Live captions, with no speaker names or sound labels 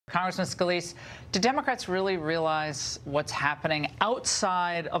Congressman Scalise, do Democrats really realize what's happening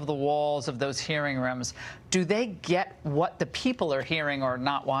outside of the walls of those hearing rooms? Do they get what the people are hearing or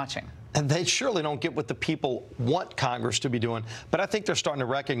not watching? And they surely don't get what the people want Congress to be doing. But I think they're starting to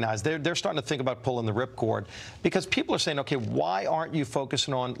recognize, they're starting to think about pulling the ripcord, because people are saying, OK, why aren't you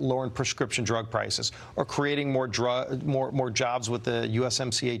focusing on lowering prescription drug prices or creating more jobs with the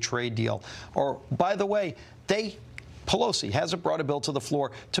USMCA trade deal? Or, by the way, Pelosi hasn't brought a bill to the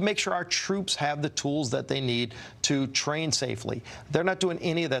floor to make sure our troops have the tools that they need to train safely. They're not doing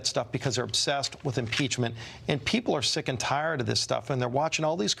any of that stuff because they're obsessed with impeachment. And people are sick and tired of this stuff. And they're watching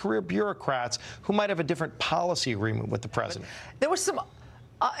all these career bureaucrats who might have a different policy agreement with the president. There was some...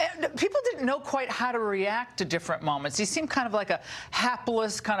 people didn't know quite how to react to different moments. He seemed kind of like a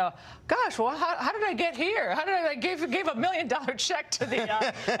hapless kind of, gosh, well, how did I get here? How did I gave $1 million check to the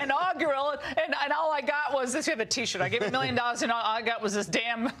inaugural, and all I got was this. We have a T-shirt. I gave $1 million, and all I got was this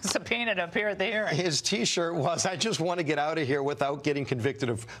damn subpoena to appear at the hearing. His T-shirt was, I just want to get out of here without getting convicted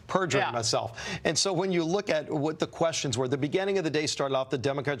of perjuring myself. And so when you look at what the questions were, the beginning of the day started off the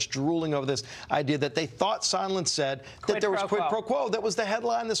Democrats drooling over this idea that they thought Sondland said that there was quid pro quo. That was the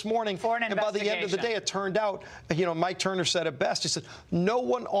headline this morning, and by the end of the day, it turned out, Mike Turner said it best. He said, no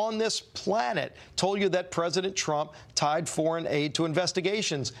one on this planet told you that President Trump tied foreign aid to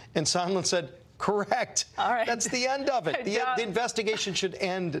investigations. And Sondland said, correct. All right. That's the end of it. The investigation should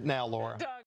end now, Laura.